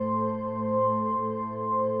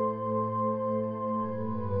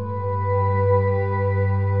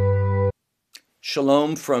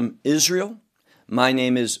Shalom from Israel. My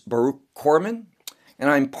name is Bert Korman, and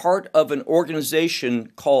I'm part of an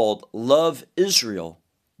organization called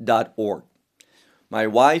loveisrael.org. My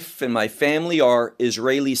wife and my family are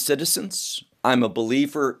Israeli citizens. I'm a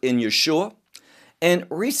believer in Yeshua, and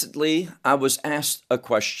recently I was asked a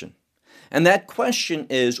question. And that question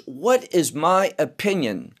is, what is my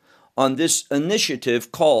opinion on this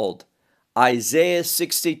initiative called Isaiah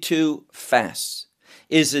 62 Fast?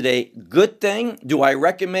 Is it a good thing? Do I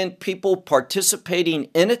recommend people participating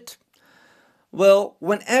in it? Well,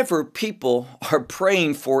 whenever people are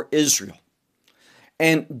praying for Israel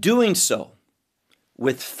and doing so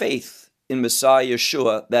with faith in Messiah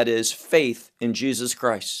Yeshua, that is, faith in Jesus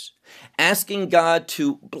Christ, asking God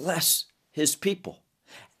to bless his people,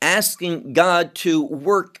 asking God to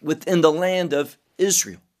work within the land of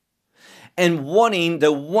Israel, and wanting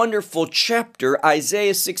the wonderful chapter,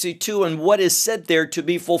 Isaiah 62, and what is said there to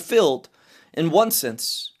be fulfilled, in one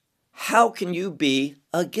sense, how can you be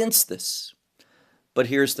against this? But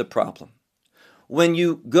here's the problem. When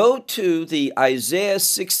you go to the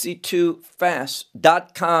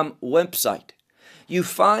Isaiah62fast.com website, you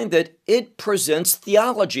find that it presents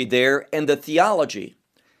theology there, and the theology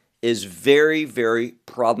is very, very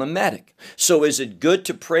problematic. So is it good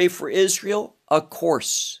to pray for Israel? Of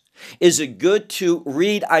course. Is it good to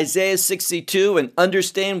read Isaiah 62 and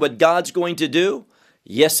understand what God's going to do?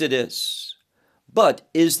 Yes, it is. But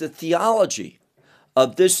is the theology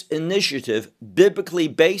of this initiative biblically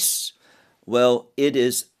based? Well, it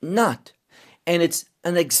is not. And it's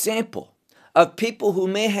an example of people who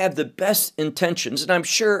may have the best intentions, and I'm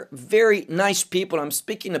sure very nice people. I'm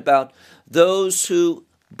speaking about those who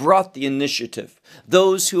brought the initiative,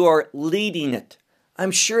 those who are leading it.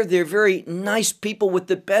 I'm sure they're very nice people with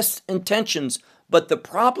the best intentions, but the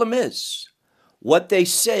problem is what they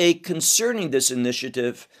say concerning this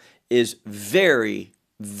initiative is very,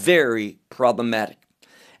 very problematic.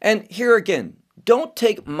 And here again, don't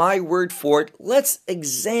take my word for it. Let's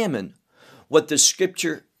examine what the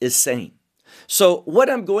scripture is saying. So what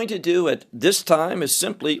I'm going to do at this time is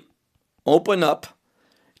simply open up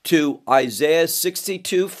to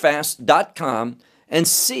Isaiah62fast.com and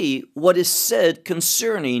see what is said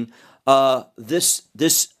concerning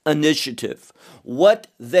this initiative, what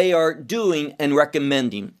they are doing and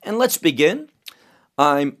recommending. And let's begin.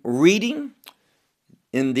 I'm reading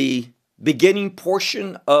in the beginning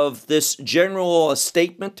portion of this general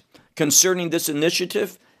statement concerning this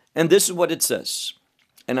initiative, and this is what it says,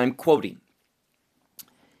 and I'm quoting.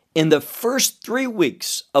 In the first 3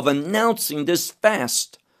 weeks of announcing this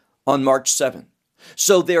fast on March 7th,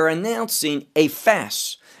 so they're announcing a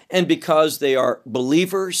fast, and because they are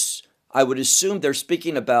believers, I would assume they're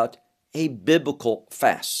speaking about a biblical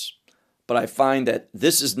fast. But I find that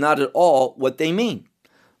this is not at all what they mean.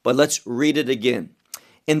 But let's read it again.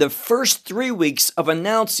 In the first 3 weeks of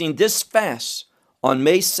announcing this fast on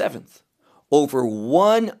May 7th, over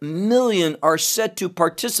 1 million are set to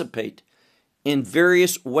participate in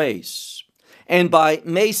various ways. And by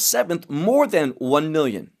May 7th, more than 1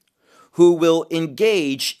 million who will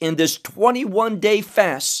engage in this 21-day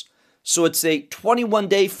fast. So it's a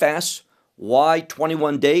 21-day fast. Why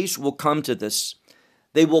 21 days? We'll come to this.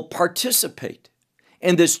 They will participate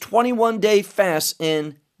in this 21-day fast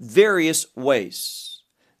in various ways.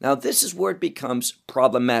 Now, this is where it becomes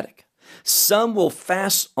problematic. Some will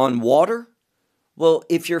fast on water. Well,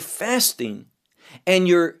 if you're fasting and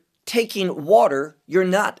you're taking water, you're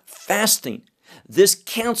not fasting. This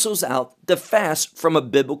cancels out the fast from a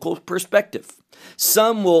biblical perspective.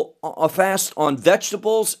 Some will fast on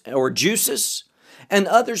vegetables or juices, and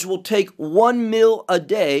others will take 1 meal a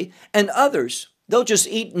day, and others, they'll just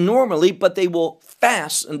eat normally, but they will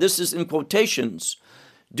fast, and this is in quotations,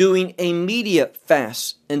 doing a media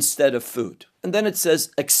fast instead of food. And then it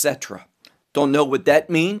says, etc. Don't know what that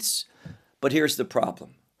means, but here's the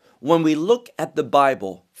problem. When we look at the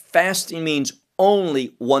Bible, fasting means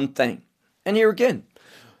only one thing. And here again,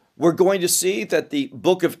 we're going to see that the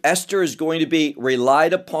book of Esther is going to be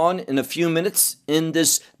relied upon in a few minutes in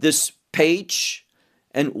this page.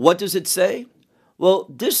 And what does it say? Well,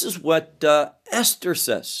 this is what Esther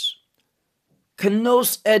says.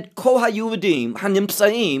 Kanos ed kol hayudim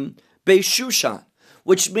hanimtsaim beShushan,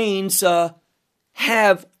 which means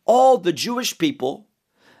have all the Jewish people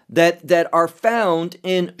that are found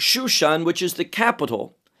in Shushan, which is the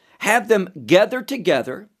capital, have them gather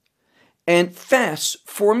together and fast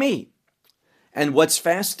for me. And what's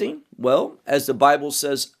fasting? Well, as the Bible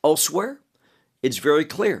says elsewhere, it's very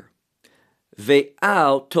clear.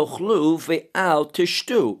 Ve'al tochlu ve'al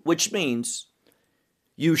tishtu, which means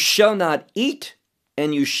you shall not eat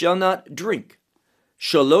and you shall not drink.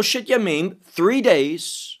 Shaloshet Yamim, 3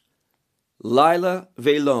 days, Laila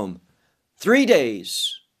Velom, 3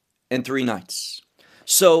 days and 3 nights.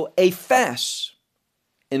 So a fast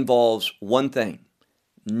involves one thing,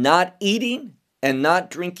 not eating and not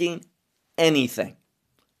drinking anything.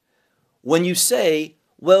 When you say,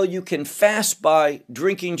 well, you can fast by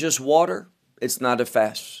drinking just water, it's not a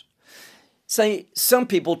fast. Say, some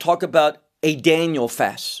people talk about a Daniel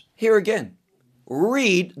fast. Here again,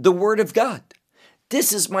 read the Word of God.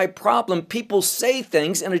 This is my problem. People say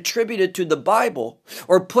things and attribute it to the Bible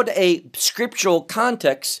or put a scriptural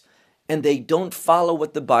context and they don't follow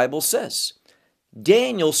what the Bible says.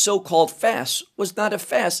 Daniel's so-called fast was not a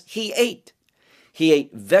fast. He ate. He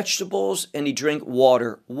ate vegetables and he drank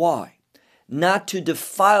water. Why? Not to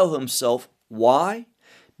defile himself. Why?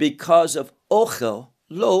 Because of ochel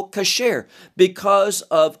lo kasher, because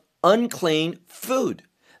of unclean food.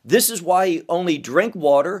 This is why he only drank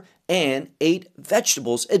water and ate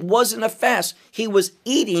vegetables. It wasn't a fast. He was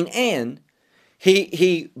eating and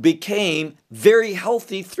he became very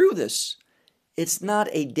healthy through this. It's not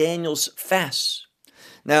a Daniel's fast.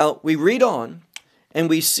 Now, we read on and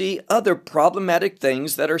we see other problematic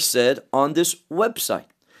things that are said on this website.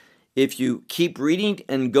 If you keep reading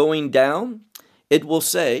and going down, it will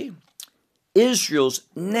say Israel's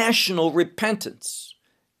national repentance.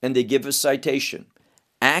 And they give a citation.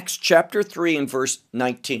 Acts chapter 3 and verse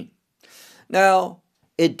 19. Now,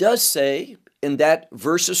 it does say in that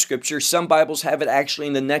verse of scripture, some Bibles have it actually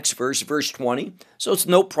in the next verse, verse 20, so it's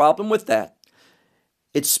no problem with that.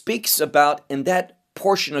 It speaks about in that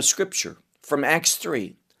portion of scripture from Acts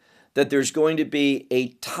 3 that there's going to be a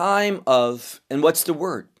time of, and what's the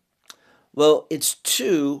word? Well, it's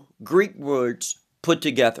 2 Greek words put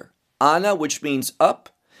together. Ana, which means up,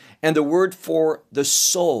 and the word for the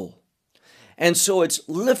soul. And so it's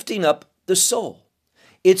lifting up the soul.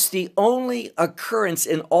 It's the only occurrence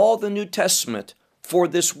in all the New Testament for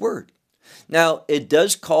this word. Now, it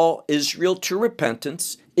does call Israel to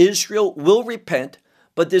repentance. Israel will repent,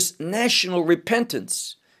 but this national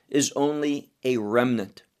repentance is only a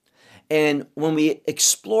remnant. And when we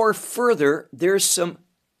explore further, there's some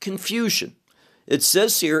confusion. It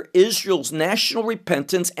says here, Israel's national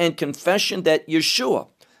repentance and confession that Yeshua,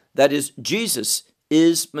 that is Jesus,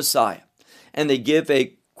 is Messiah. And they give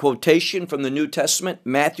a quotation from the New Testament,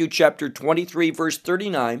 Matthew chapter 23, verse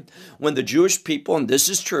 39, when the Jewish people, and this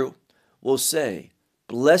is true, will say,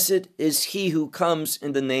 blessed is he who comes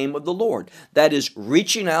in the name of the Lord. That is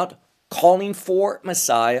reaching out, calling for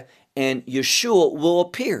Messiah, and Yeshua will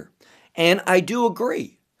appear. And I do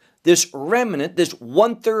agree. This remnant, this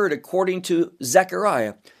 1/3, according to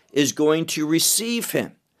Zechariah, is going to receive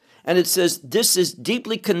him. And it says this is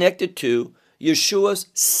deeply connected to Yeshua's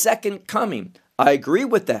second coming. I agree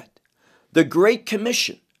with that. The Great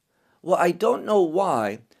Commission. Well, I don't know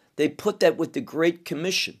why they put that with the Great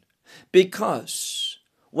Commission. Because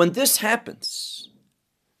when this happens,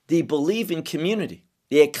 the believing community,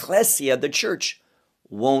 the ecclesia, the church,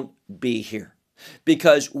 won't be here.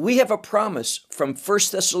 Because we have a promise from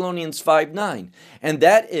 1 Thessalonians 5:9, and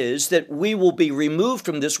that is that we will be removed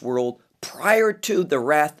from this world prior to the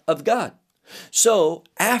wrath of God. So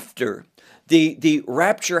after the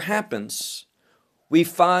rapture happens, we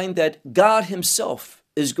find that God himself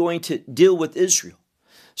is going to deal with Israel.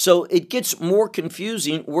 So it gets more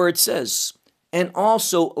confusing where it says, and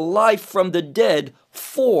also life from the dead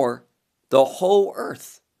for the whole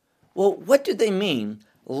earth. Well, what do they mean?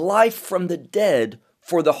 Life from the dead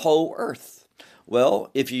for the whole earth.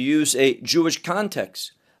 Well, if you use a Jewish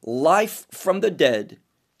context, life from the dead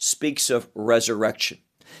speaks of resurrection.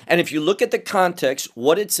 And if you look at the context,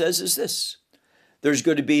 what it says is this. There's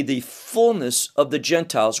going to be the fullness of the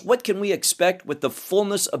Gentiles. What can we expect with the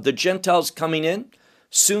fullness of the Gentiles coming in?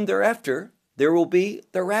 Soon thereafter, there will be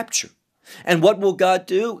the rapture. And what will God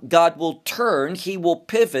do? God will turn, he will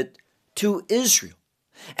pivot to Israel.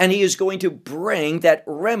 And he is going to bring that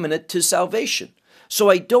remnant to salvation. So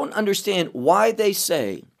I don't understand why they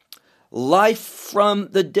say life from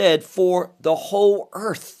the dead for the whole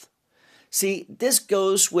earth. See, this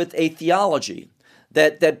goes with a theology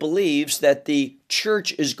that believes that the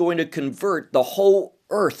church is going to convert the whole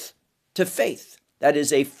earth to faith. That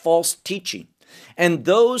is a false teaching. And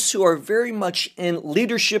those who are very much in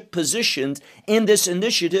leadership positions in this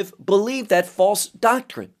initiative believe that false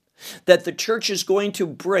doctrine, that the church is going to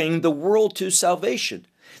bring the world to salvation.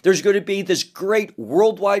 There's going to be this great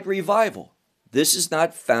worldwide revival. This is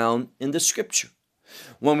not found in the scripture.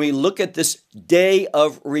 When we look at this day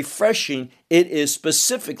of refreshing, it is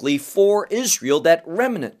specifically for Israel, that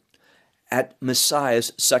remnant, at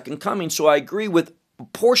Messiah's second coming. So I agree with a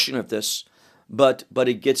portion of this, but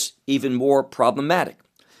it gets even more problematic.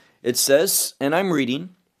 It says, and I'm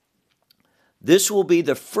reading, this will be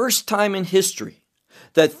the first time in history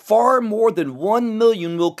that far more than 1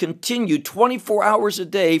 million will continue 24 hours a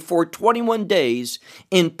day for 21 days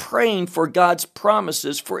in praying for God's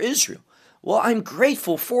promises for Israel. Well, I'm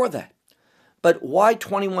grateful for that. But why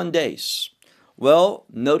 21 days? Well,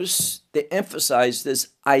 notice they emphasize this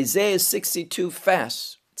Isaiah 62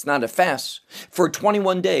 fast. It's not a fast. For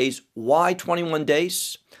 21 days. Why 21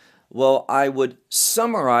 days? Well, I would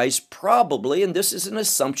summarize probably, and this is an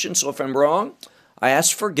assumption, so if I'm wrong, I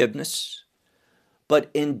ask forgiveness. But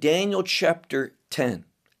in Daniel chapter 10,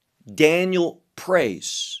 Daniel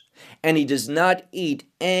prays, and he does not eat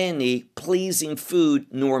any pleasing food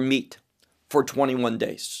nor meat for 21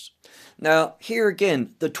 days. Now, here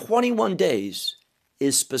again, the 21 days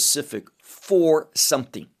is specific for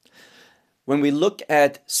something. When we look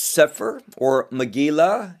at Sefer or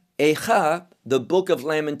Megillah, Echa, the book of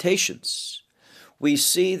Lamentations, we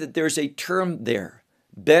see that there's a term there,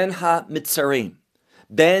 Ben ha-Mitzarim.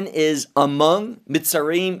 Ben is among,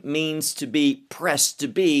 Mitzarim means to be pressed, to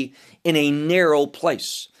be in a narrow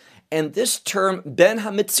place. And this term, Ben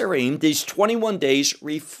ha-Mitzarim, these 21 days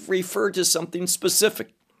refer to something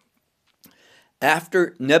specific.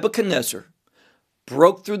 After Nebuchadnezzar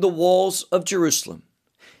broke through the walls of Jerusalem,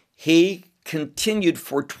 he continued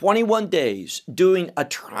for 21 days doing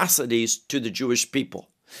atrocities to the Jewish people.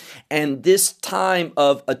 And this time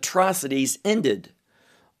of atrocities ended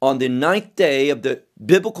on the 9th day of the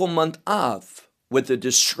biblical month Av with the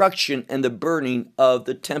destruction and the burning of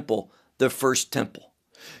the temple, the first temple.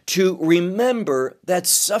 To remember that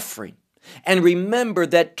suffering and remember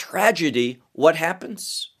that tragedy, what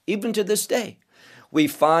happens? Even to this day, we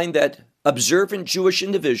find that observant Jewish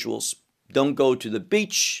individuals don't go to the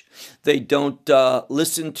beach, they don't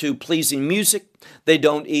listen to pleasing music, they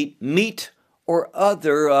don't eat meat or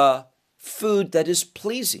other food that is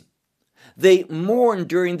pleasing. They mourn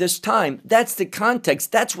during this time. That's the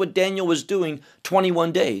context. That's what Daniel was doing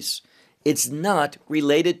 21 days. It's not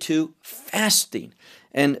related to fasting.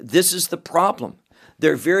 And this is the problem.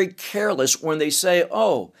 They're very careless when they say,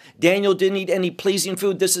 oh, Daniel didn't eat any pleasing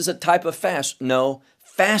food. This is a type of fast. No,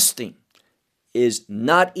 fasting is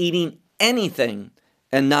not eating anything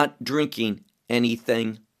and not drinking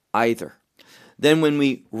anything either. Then when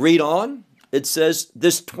we read on, it says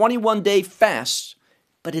this 21-day fast,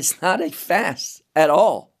 but it's not a fast at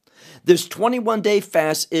all. This 21-day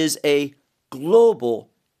fast is a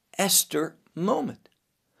global Esther moment.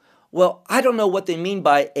 Well, I don't know what they mean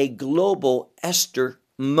by a global Esther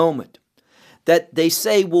moment. That they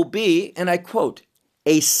say will be, and I quote,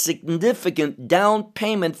 a significant down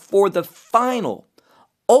payment for the final,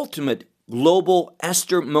 ultimate global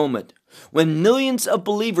Esther moment, when millions of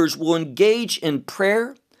believers will engage in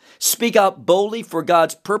prayer, speak out boldly for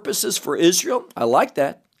God's purposes for Israel. I like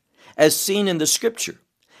that, as seen in the scripture,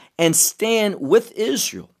 and stand with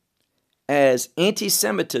Israel as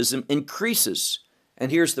anti-Semitism increases.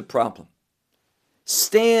 And here's the problem.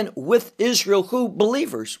 Stand with Israel, who?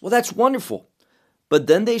 Believers. Well, that's wonderful. But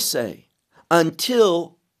then they say,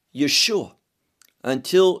 until Yeshua,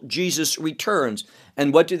 until Jesus returns.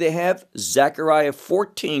 And what do they have? Zechariah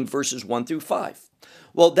 14, verses 1 through 5.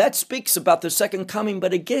 Well, that speaks about the second coming,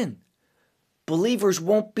 but again, believers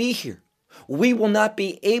won't be here. We will not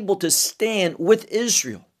be able to stand with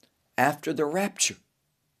Israel after the rapture.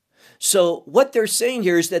 So what they're saying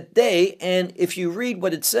here is that they, and if you read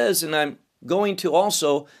what it says, and I'm going to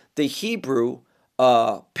also the Hebrew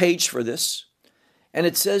page for this, and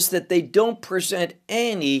it says that they don't present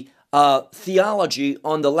any theology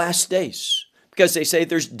on the last days, because they say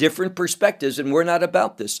there's different perspectives and we're not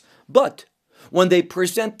about this. But when they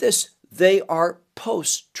present this, they are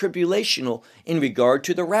post-tribulational in regard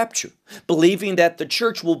to the rapture, believing that the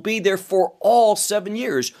church will be there for all 7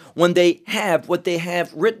 years when they have what they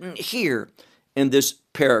have written here in this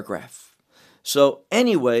paragraph. So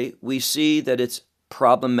anyway, we see that it's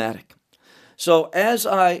problematic. So as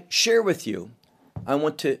I share with you, I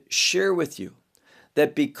want to share with you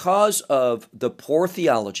that because of the poor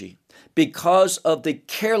theology, because of the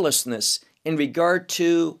carelessness in regard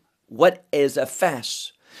to what is a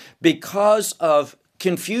fast, because of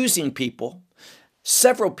confusing people,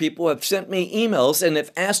 several people have sent me emails and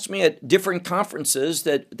have asked me at different conferences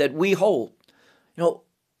that we hold,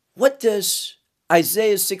 what does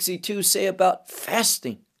Isaiah 62 say about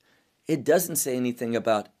fasting? It doesn't say anything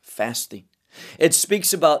about fasting. It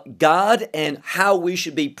speaks about God and how we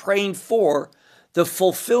should be praying for the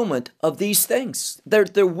fulfillment of these things.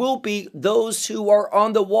 There will be those who are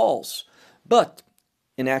on the walls, but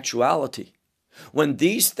in actuality, when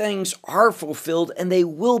these things are fulfilled, and they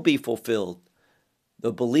will be fulfilled,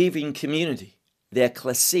 the believing community, the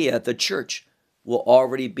ecclesia, the church, will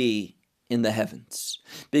already be in the heavens,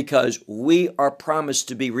 because we are promised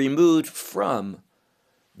to be removed from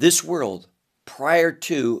this world prior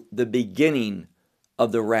to the beginning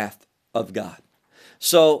of the wrath of God.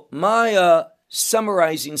 So my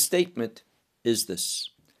summarizing statement is this: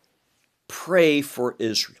 pray for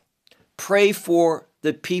Israel. Pray for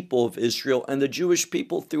the people of Israel and the Jewish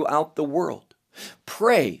people throughout the world.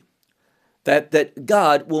 Pray that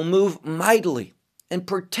God will move mightily and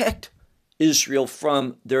protect Israel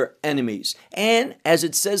from their enemies. And as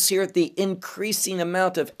it says here, the increasing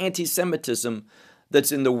amount of anti-Semitism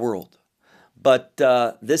that's in the world. But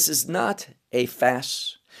this is not a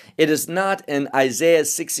fast. It is not an Isaiah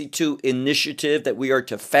 62 initiative that we are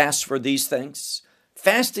to fast for these things.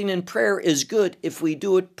 Fasting and prayer is good if we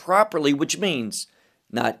do it properly, which means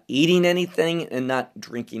not eating anything and not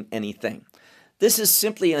drinking anything. This is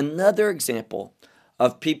simply another example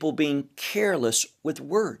of people being careless with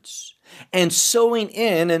words and sowing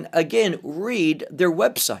in, and again, read their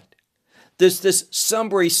website. This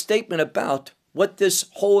summary statement about what this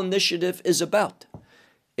whole initiative is about.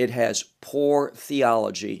 It has poor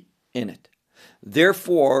theology in it.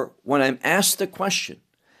 Therefore, when I'm asked the question,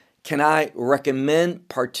 can I recommend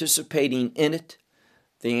participating in it?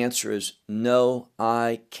 The answer is no,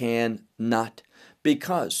 I cannot,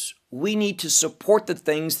 because we need to support the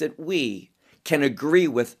things that we can agree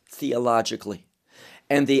with theologically.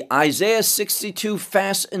 And the Isaiah 62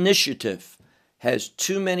 Fast Initiative has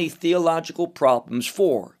too many theological problems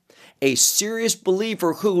for a serious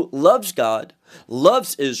believer who loves God,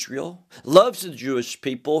 loves Israel, loves the Jewish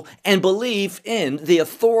people, and believe in the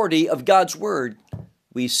authority of God's word.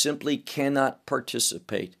 We simply cannot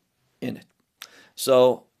participate in it.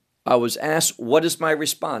 So I was asked, what is my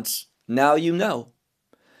response? Now you know.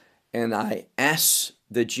 And I ask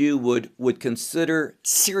that you would consider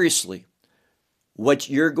seriously what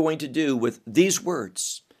you're going to do with these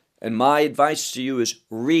words. And my advice to you is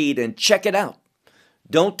read and check it out.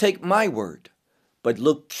 Don't take my word, but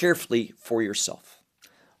look carefully for yourself.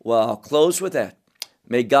 Well, I'll close with that.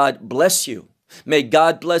 May God bless you. May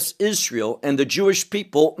God bless Israel and the Jewish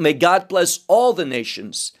people. May God bless all the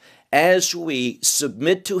nations as we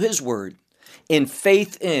submit to his word in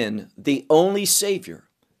faith in the only Savior,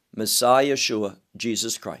 Messiah Yeshua,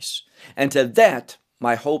 Jesus Christ. And to that,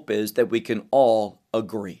 my hope is that we can all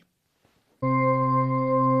agree.